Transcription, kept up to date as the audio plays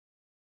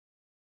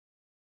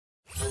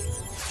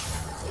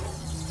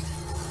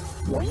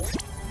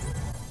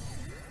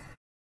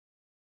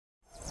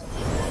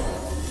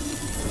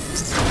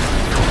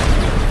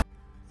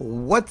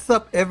What's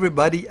up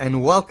everybody,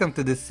 and welcome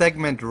to this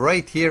segment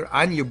right here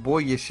on your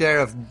boy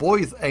YaSherif.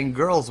 Boys and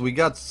girls, we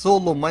got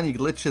solo money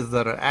glitches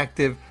that are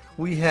active.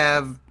 We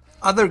have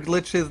other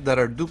glitches that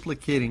are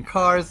duplicating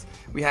cars.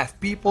 We have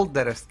people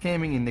that are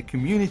scamming in the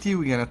community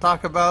we're gonna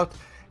talk about.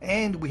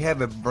 And we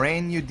have a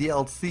brand new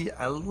DLC,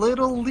 a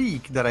little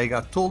leak that I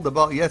got told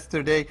about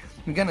yesterday.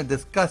 We're gonna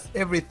discuss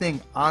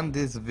everything on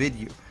this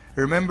video.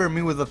 Remember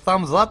me with a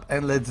thumbs up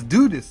and let's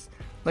do this!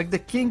 Like the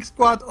King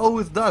Squad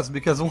always does,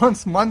 because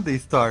once Monday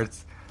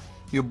starts,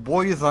 your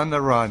boy is on the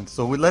run.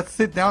 So let's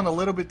sit down a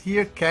little bit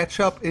here, catch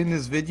up in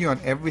this video on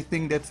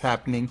everything that's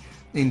happening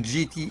in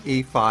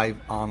GTA 5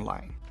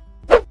 Online.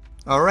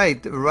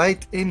 Alright,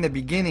 right in the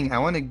beginning, I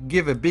want to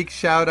give a big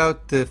shout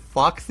out to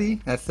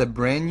Foxy. That's a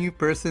brand new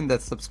person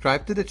that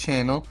subscribed to the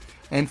channel.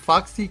 And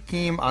Foxy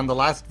came on the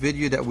last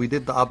video that we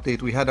did the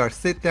update. We had our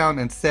sit down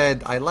and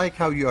said, I like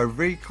how you are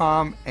very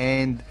calm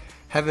and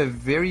have a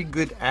very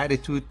good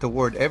attitude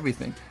toward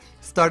everything.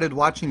 Started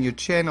watching your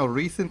channel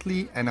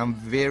recently and I'm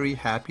very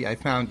happy I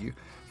found you.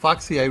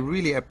 Foxy, I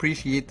really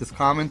appreciate this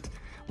comment.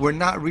 We're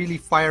not really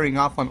firing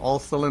off on all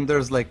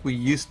cylinders like we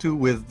used to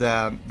with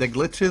the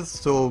glitches,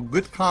 so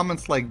good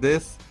comments like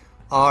this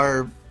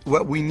are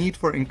what we need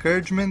for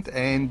encouragement,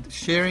 and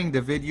sharing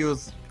the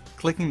videos,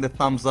 clicking the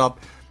thumbs up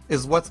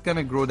is what's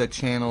gonna grow the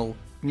channel,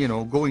 you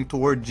know, going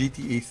toward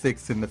GTA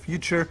 6 in the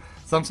future,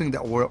 something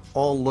that we're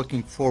all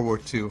looking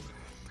forward to.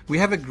 We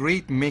have a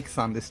great mix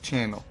on this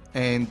channel,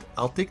 and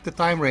I'll take the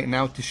time right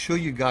now to show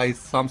you guys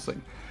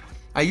something.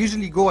 I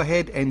usually go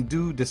ahead and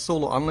do the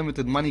solo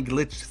unlimited money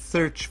glitch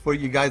search for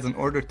you guys in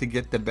order to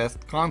get the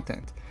best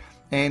content.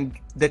 And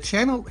the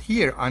channel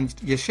here on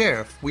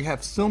YaSherif, we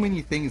have so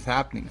many things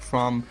happening,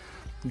 from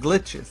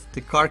glitches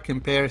to car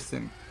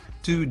comparison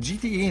to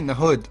GTA in the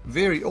hood,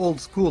 very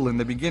old school in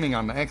the beginning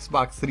on the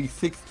Xbox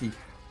 360.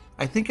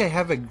 I think I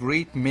have a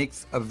great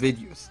mix of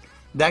videos.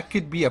 That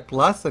could be a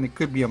plus and it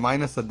could be a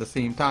minus at the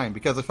same time,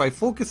 because if I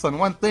focus on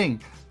one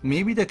thing,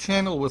 maybe the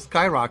channel will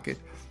skyrocket.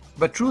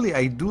 But truly,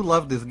 I do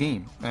love this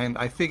game, and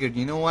I figured,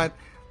 you know what,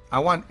 I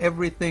want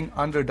everything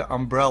under the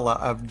umbrella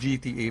of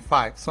GTA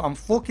 5. So I'm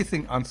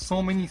focusing on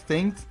so many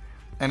things,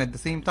 and at the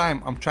same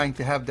time I'm trying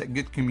to have that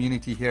good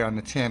community here on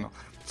the channel.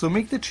 So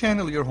make the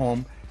channel your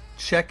home,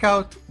 check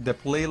out the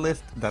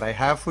playlist that I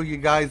have for you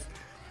guys.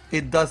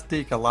 It does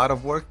take a lot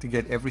of work to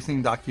get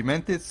everything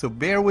documented, so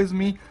bear with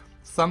me.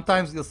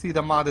 Sometimes you'll see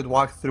the modded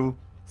walkthrough,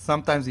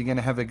 sometimes you're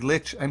gonna have a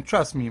glitch, and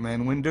trust me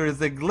man, when there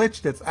is a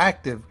glitch that's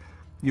active,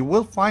 you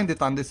will find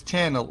it on this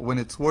channel when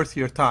it's worth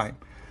your time.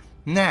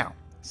 Now,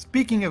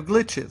 speaking of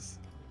glitches,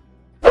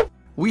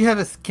 we have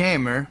a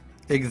scammer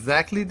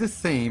exactly the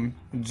same,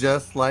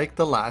 just like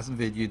the last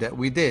video that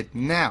we did.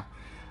 Now,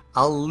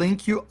 I'll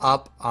link you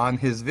up on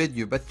his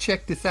video, but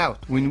check this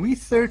out. When we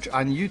search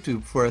on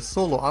YouTube for a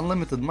solo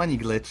unlimited money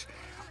glitch,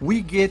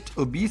 we get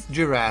Obese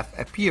Giraffe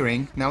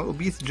appearing. Now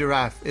Obese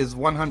Giraffe is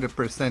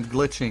 100%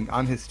 glitching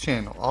on his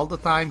channel. All the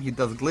time he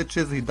does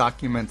glitches, he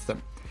documents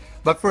them.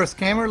 But for a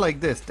scammer like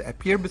this to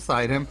appear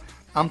beside him,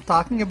 I'm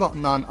talking about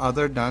none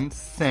other than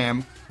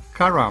Sam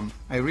Karam.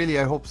 I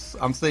hope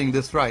I'm saying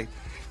this right.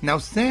 Now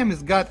Sam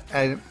has got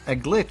a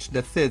glitch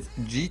that says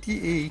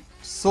GTA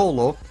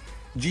Solo,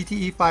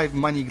 GTA 5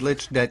 money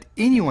glitch that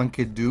anyone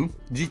could do,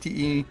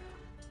 GTA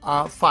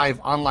 5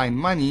 online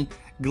money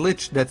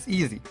glitch that's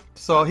easy.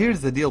 So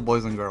here's the deal,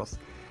 boys and girls.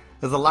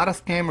 There's a lot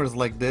of scammers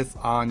like this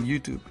on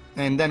YouTube,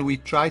 and then we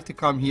try to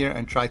come here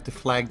and try to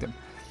flag them.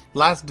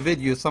 Last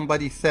video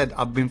somebody said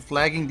I've been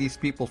flagging these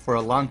people for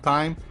a long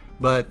time,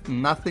 but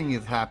nothing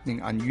is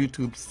happening on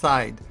YouTube's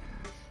side.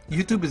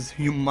 YouTube is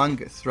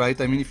humongous,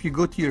 right? I mean, if you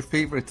go to your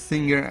favorite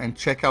singer and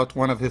check out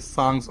one of his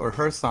songs or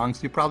her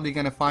songs, you're probably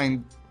gonna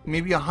find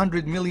maybe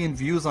 100 million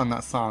views on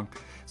that song.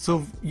 So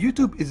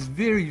YouTube is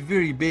very,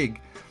 very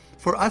big.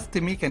 For us to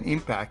make an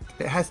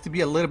impact, it has to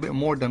be a little bit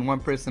more than one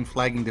person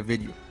flagging the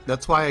video.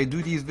 That's why I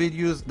do these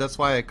videos, that's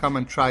why I come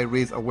and try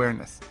raise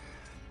awareness.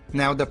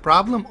 Now the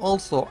problem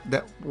also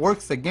that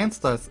works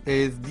against us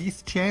is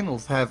these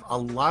channels have a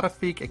lot of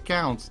fake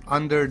accounts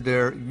under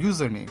their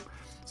username.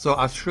 So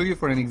I'll show you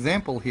for an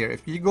example here.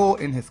 If you go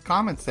in his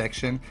comment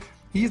section,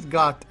 he's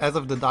got, as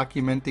of the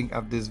documenting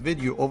of this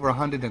video, over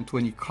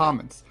 120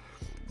 comments.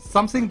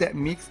 Something that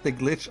makes the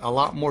glitch a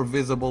lot more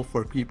visible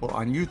for people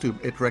on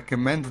YouTube. It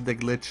recommends the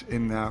glitch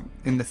in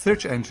the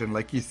search engine.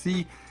 Like you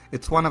see,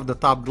 it's one of the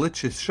top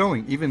glitches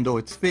showing, even though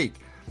it's fake.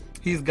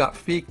 He's got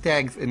fake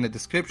tags in the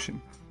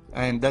description,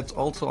 and that's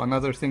also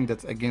another thing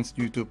that's against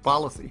YouTube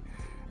policy.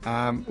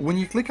 When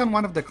you click on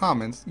one of the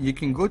comments, you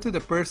can go to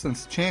the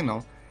person's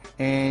channel,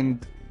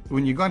 and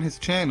when you go on his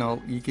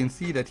channel, you can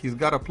see that he's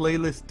got a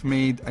playlist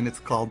made and it's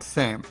called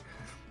Sam.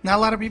 Now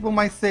a lot of people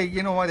might say,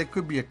 you know what, it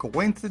could be a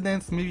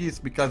coincidence, maybe it's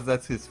because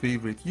that's his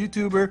favorite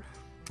YouTuber.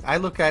 I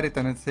look at it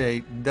and I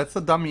say, that's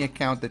a dummy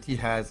account that he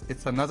has,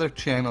 it's another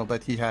channel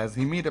that he has,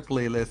 he made a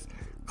playlist,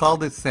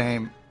 called it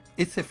Sam,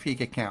 it's a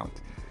fake account.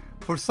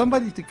 For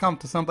somebody to come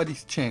to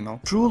somebody's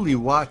channel, truly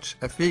watch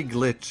a fake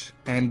glitch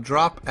and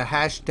drop a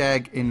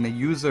hashtag in the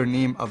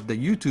username of the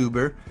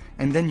YouTuber,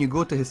 and then you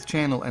go to his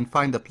channel and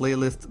find a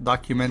playlist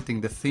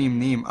documenting the same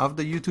name of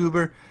the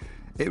YouTuber,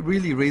 it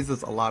really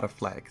raises a lot of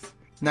flags.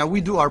 Now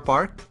we do our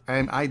part,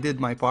 and I did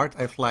my part,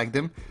 I flagged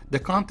him. The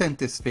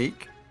content is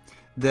fake,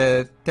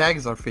 the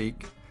tags are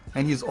fake,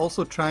 and he's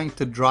also trying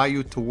to draw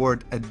you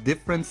toward a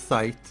different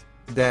site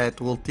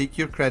that will take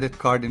your credit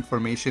card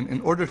information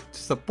in order to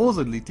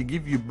supposedly to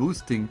give you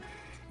boosting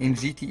in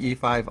GTA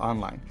 5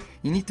 Online.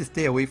 You need to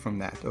stay away from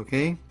that,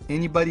 okay?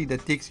 Anybody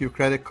that takes your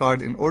credit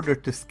card in order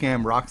to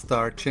scam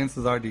Rockstar,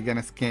 chances are they're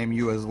gonna scam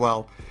you as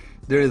well.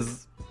 There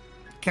is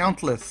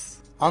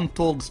countless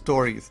untold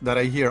stories that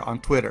I hear on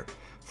Twitter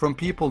from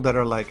people that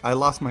are like, I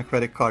lost my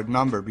credit card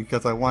number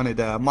because I wanted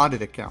a modded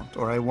account,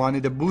 or I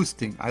wanted a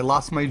boosting, I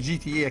lost my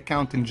GTA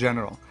account in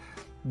general.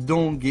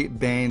 Don't get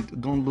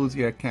banned, don't lose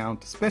your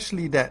account,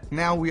 especially that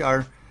now we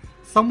are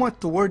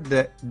somewhat toward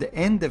the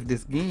end of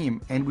this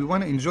game and we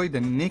want to enjoy the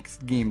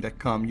next game that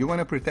come. You want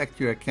to protect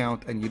your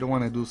account and you don't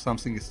want to do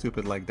something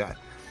stupid like that.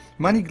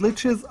 Money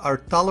glitches are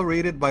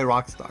tolerated by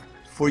Rockstar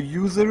for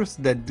users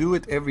that do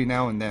it every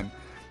now and then,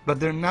 but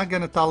they're not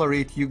going to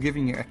tolerate you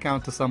giving your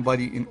account to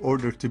somebody in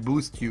order to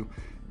boost you.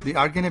 They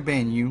are going to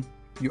ban you.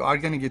 You are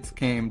gonna get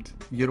scammed.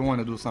 You don't want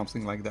to do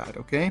something like that,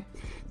 okay?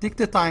 Take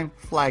the time,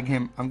 flag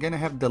him. I'm gonna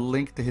have the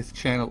link to his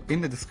channel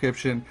in the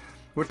description.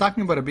 We're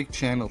talking about a big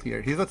channel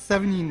here. He's at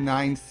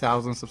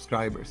 79,000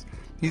 subscribers.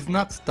 He's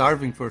not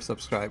starving for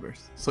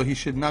subscribers, so he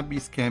should not be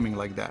scamming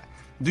like that.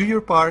 Do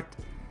your part,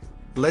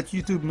 let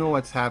YouTube know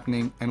what's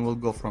happening, and we'll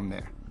go from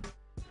there.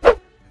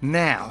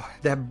 Now,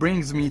 that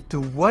brings me to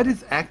what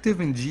is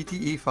active in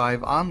GTA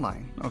 5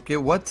 Online. Okay,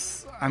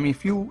 I mean,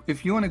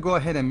 if you want to go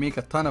ahead and make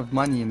a ton of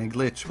money in a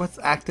glitch, what's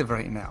active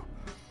right now?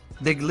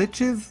 The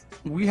glitches,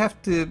 we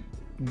have to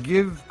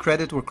give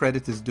credit where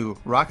credit is due.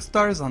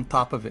 Rockstar is on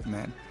top of it,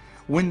 man.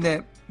 When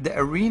the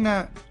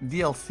Arena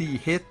DLC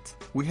hit,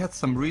 we had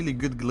some really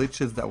good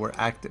glitches that were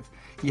active.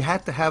 You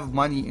had to have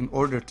money in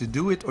order to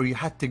do it, or you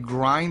had to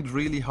grind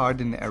really hard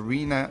in the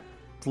Arena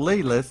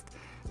playlist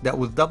that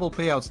was double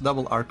payouts,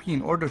 double RP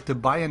in order to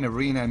buy an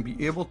arena and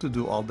be able to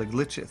do all the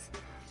glitches.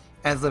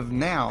 As of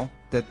now,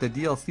 that the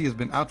DLC has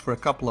been out for a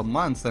couple of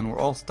months and we're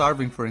all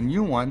starving for a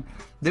new one,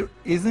 there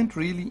isn't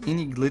really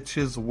any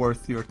glitches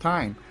worth your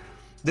time.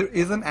 There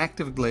is an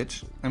active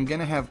glitch. I'm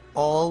gonna have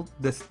all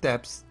the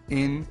steps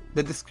in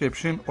the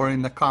description or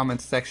in the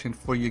comments section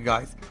for you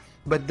guys.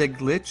 But the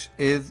glitch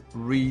is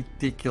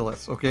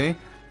ridiculous, okay?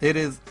 It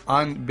is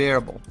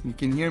unbearable. You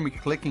can hear me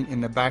clicking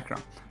in the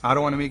background. I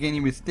don't want to make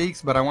any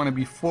mistakes, but I want to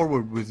be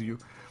forward with you.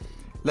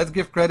 Let's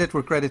give credit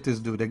where credit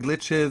is due. The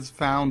glitch is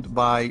found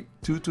by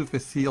Tutu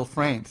Facile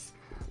France,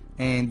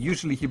 and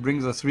usually he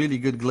brings us really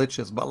good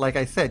glitches. But like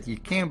I said, you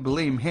can't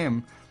blame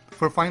him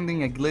for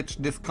finding a glitch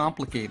this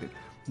complicated.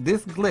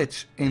 This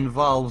glitch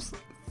involves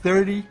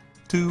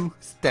 32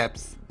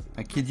 steps.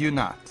 I kid you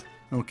not.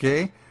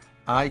 Okay?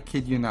 I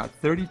kid you not.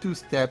 32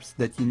 steps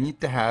that you need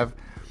to have.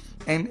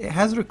 And it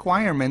has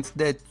requirements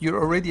that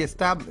you're already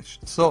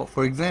established. So,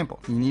 for example,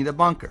 you need a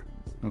bunker.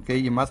 Okay,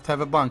 you must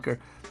have a bunker.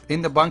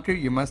 In the bunker,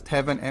 you must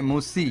have an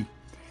MOC.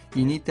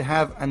 You need to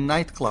have a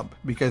nightclub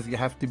because you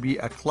have to be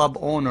a club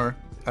owner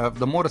of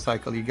the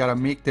motorcycle. You gotta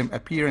make them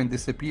appear and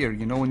disappear,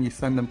 you know, when you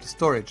send them to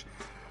storage.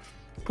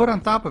 Put on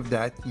top of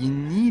that, you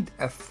need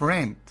a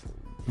friend.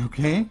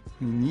 Okay,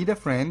 you need a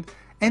friend,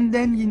 and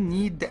then you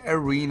need the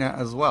arena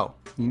as well.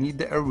 You need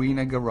the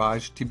arena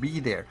garage to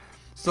be there.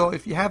 So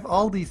if you have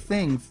all these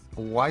things,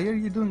 why are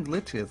you doing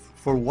glitches?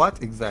 For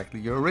what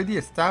exactly? You're already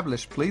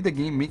established, play the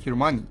game, make your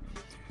money.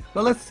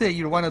 But let's say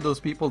you're one of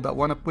those people that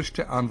want to push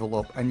the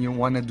envelope and you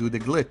want to do the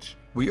glitch.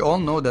 We all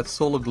know that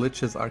solo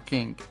glitches are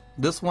king.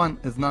 This one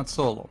is not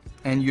solo,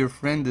 and your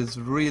friend is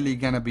really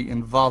gonna be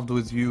involved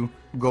with you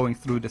going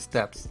through the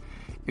steps.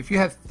 If you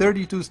have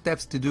 32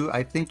 steps to do,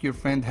 I think your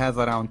friend has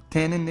around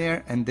 10 in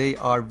there, and they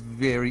are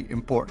very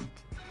important.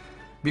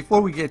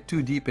 Before we get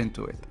too deep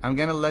into it, I'm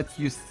gonna let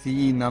you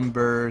see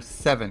number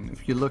 7.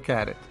 If you look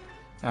at it,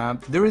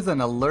 there is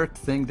an alert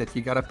thing that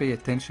you gotta pay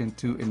attention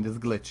to in this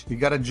glitch. You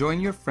gotta join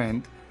your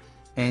friend,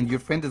 and your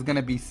friend is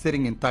gonna be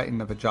sitting in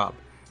Titan of a job.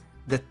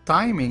 The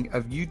timing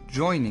of you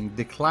joining,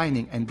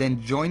 declining, and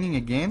then joining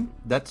again,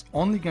 that's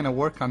only gonna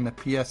work on the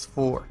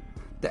PS4.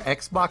 The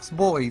Xbox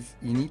boys,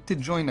 you need to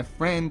join a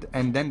friend,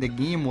 and then the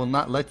game will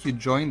not let you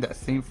join that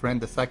same friend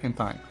the second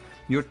time.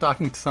 You're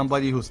talking to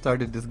somebody who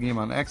started this game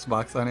on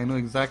Xbox, and I know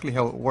exactly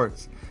how it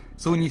works.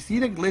 So when you see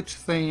the glitch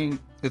saying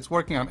it's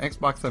working on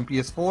Xbox and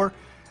PS4,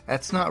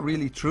 that's not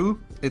really true.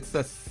 It's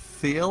a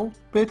sale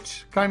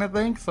pitch kind of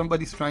thing.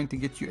 Somebody's trying to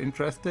get you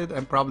interested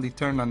and probably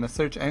turn on the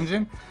search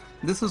engine.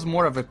 This is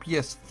more of a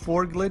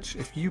PS4 glitch.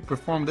 If you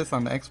perform this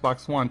on the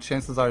Xbox One,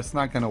 chances are it's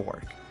not gonna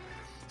work.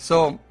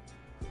 So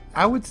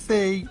I would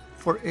say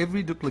for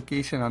every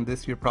duplication on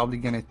this, you're probably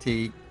gonna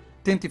take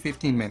 10 to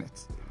 15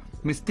 minutes.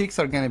 Mistakes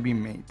are gonna be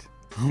made.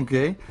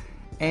 Okay,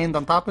 and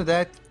on top of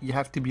that, you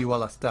have to be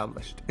well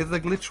established. Is the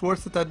glitch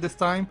worth it at this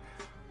time?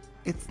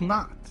 it's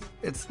not.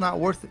 It's not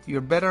worth it.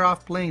 You're better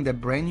off playing the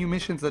brand new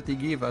missions that they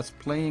gave us,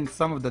 playing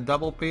some of the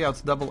double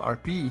payouts, double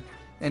RP,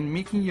 and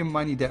making your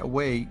money that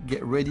way.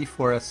 Get ready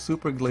for a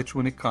super glitch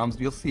when it comes.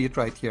 You'll see it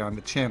right here on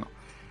the channel.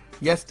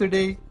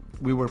 Yesterday,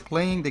 we were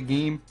playing the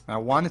game. I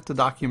wanted to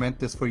document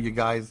this for you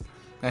guys.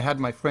 I had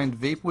my friend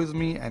Vape with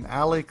me, and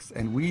Alex,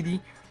 and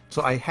Weedy.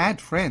 So I had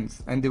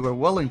friends, and they were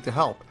willing to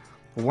help.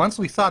 Once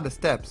we saw the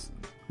steps,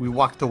 we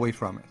walked away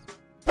from it.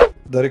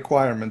 The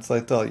requirements,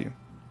 I tell you.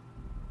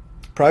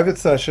 Private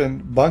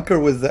session, bunker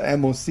with the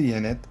MOC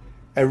in it,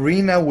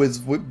 arena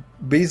with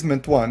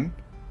basement 1,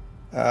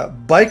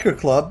 biker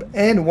club,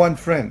 and 1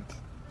 friend.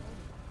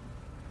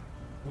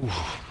 Ooh,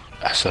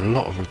 that's a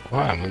lot of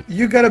requirements.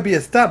 You gotta be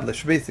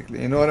established,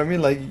 basically. You know what I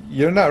mean? Like,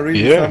 you're not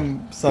really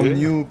some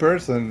new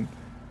person.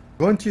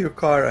 Go into your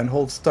car and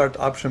hold start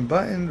option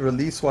button.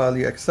 Release while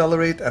you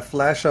accelerate. A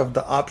flash of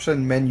the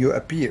option menu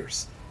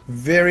appears.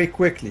 Very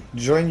quickly,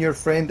 join your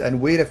friend and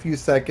wait a few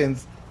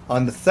seconds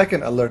on the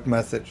second alert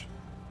message.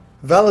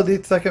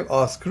 Validate second.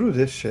 Oh, screw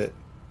this shit.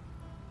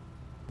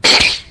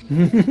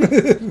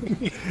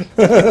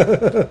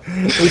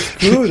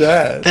 Screw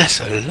that. That's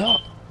a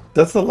lot.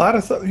 That's a lot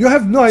of stuff. You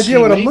have no idea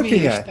what I'm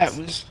looking at. That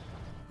was,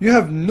 you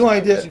have no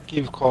idea. To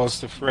give cars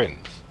to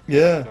friends.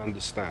 Yeah. I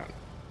understand.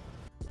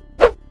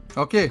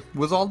 Okay,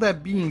 with all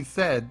that being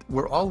said,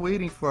 we're all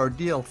waiting for our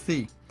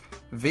DLC.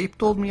 Vape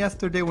told me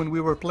yesterday when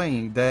we were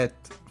playing that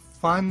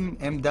Fun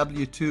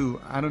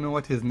MW2, I don't know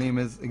what his name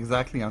is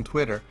exactly on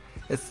Twitter,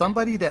 is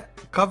somebody that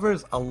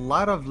covers a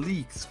lot of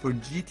leaks for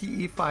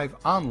GTA 5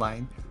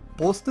 Online,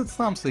 posted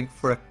something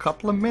for a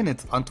couple of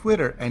minutes on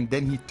Twitter and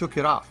then he took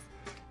it off.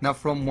 Now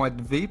from what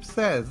Vape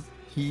says,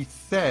 he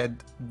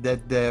said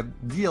that the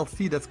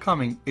DLC that's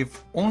coming,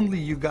 if only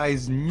you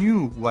guys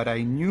knew what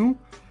I knew,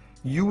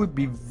 you would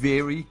be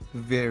very,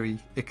 very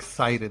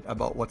excited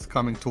about what's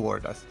coming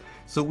toward us.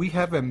 So we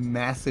have a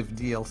massive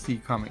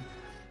DLC coming.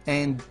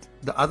 And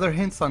the other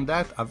hints on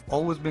that, I've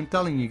always been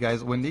telling you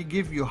guys, when they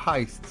give you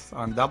heists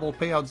on double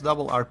payouts,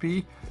 double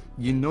RP,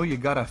 you know you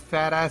got a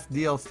fat ass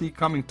DLC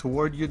coming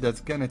toward you that's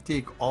gonna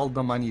take all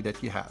the money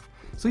that you have.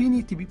 So you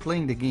need to be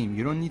playing the game.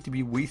 You don't need to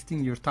be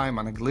wasting your time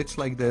on a glitch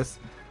like this.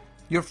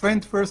 Your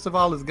friend, first of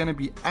all, is gonna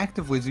be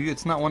active with you.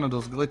 It's not one of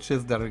those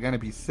glitches that are gonna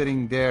be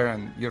sitting there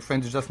and your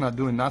friend's just not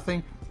doing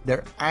nothing.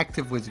 They're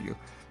active with you.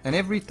 And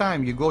every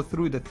time you go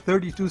through the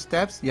 32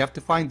 steps, you have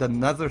to find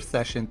another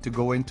session to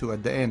go into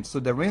at the end. So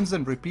the rinse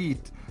and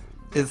repeat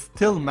is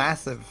still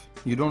massive.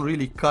 You don't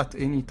really cut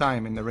any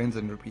time in the rinse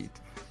and repeat.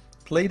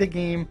 Play the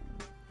game,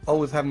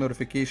 always have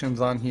notifications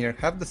on here,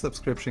 have the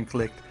subscription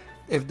clicked.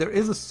 If there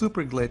is a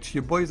super glitch,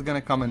 your boy is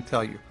gonna come and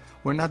tell you.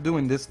 We're not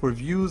doing this for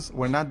views,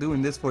 we're not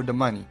doing this for the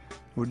money.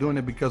 We're doing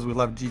it because we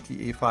love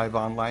GTA 5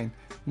 Online.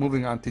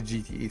 Moving on to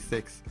GTA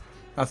 6.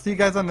 I'll see you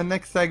guys on the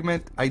next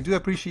segment. I do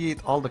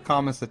appreciate all the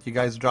comments that you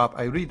guys drop.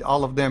 I read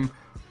all of them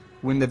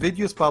when the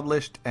video is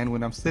published and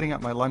when I'm sitting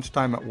at my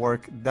lunchtime at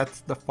work.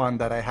 That's the fun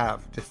that I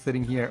have, just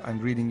sitting here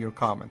and reading your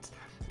comments.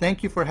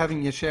 Thank you for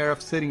having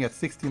YaSherif sitting at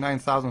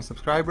 69,000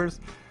 subscribers.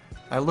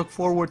 I look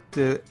forward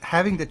to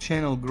having the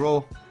channel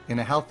grow in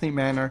a healthy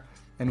manner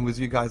and with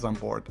you guys on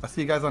board. I'll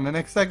see you guys on the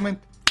next segment.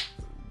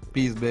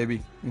 Peace,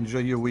 baby. Enjoy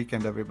your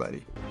weekend,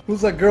 everybody.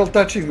 Who's that girl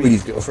touching me?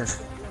 Please, girlfriend.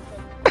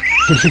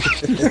 Who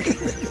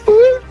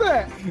is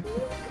that?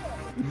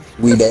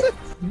 We that.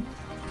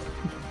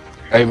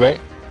 Hey,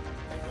 mate.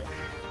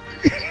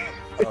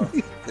 Oh,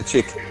 the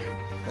chick.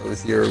 That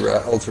was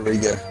your alter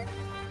ego.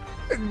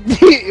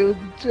 It was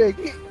a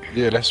chick.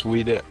 Yeah, that's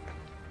we that.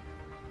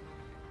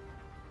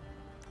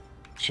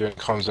 Sure, it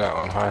comes out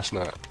on High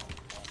Snap.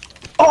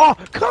 Oh,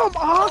 come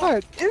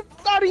on!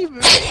 It's not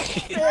even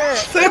fair.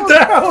 Sit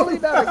down!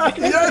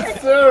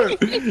 Yes, sir!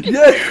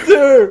 Yes,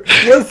 sir!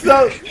 What's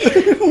up?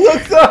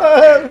 What's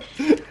up?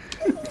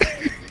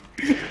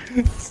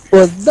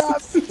 Was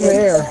not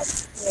fair.